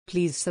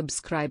Please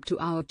subscribe to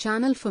our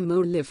channel for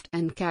more lift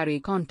and carry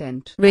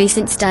content.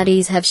 Recent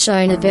studies have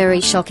shown a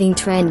very shocking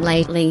trend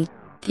lately.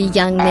 The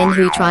young men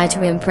who try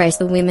to impress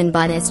the women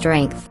by their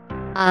strength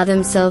are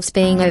themselves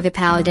being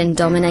overpowered and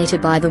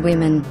dominated by the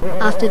women.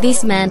 After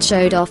this man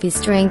showed off his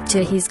strength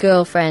to his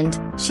girlfriend,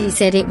 she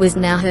said it was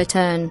now her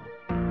turn.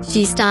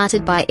 She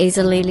started by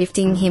easily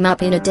lifting him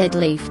up in a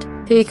deadlift.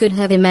 Who could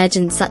have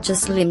imagined such a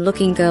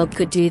slim-looking girl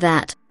could do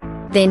that?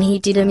 Then he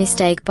did a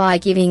mistake by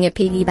giving a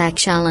piggyback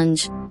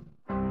challenge.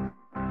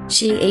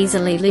 She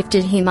easily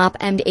lifted him up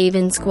and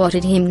even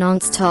squatted him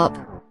non-stop.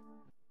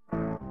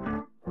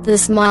 The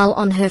smile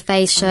on her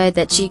face showed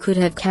that she could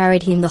have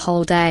carried him the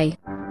whole day.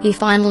 He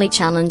finally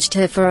challenged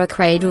her for a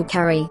cradle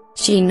carry.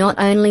 She not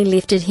only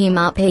lifted him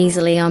up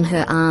easily on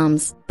her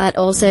arms, but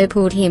also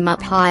pulled him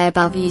up high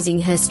above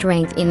using her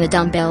strength in the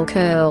dumbbell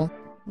curl.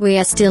 We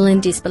are still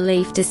in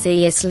disbelief to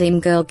see a slim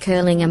girl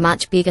curling a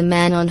much bigger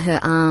man on her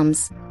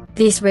arms.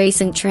 This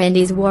recent trend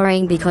is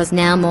worrying because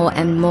now more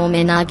and more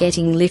men are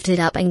getting lifted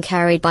up and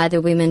carried by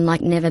the women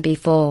like never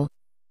before.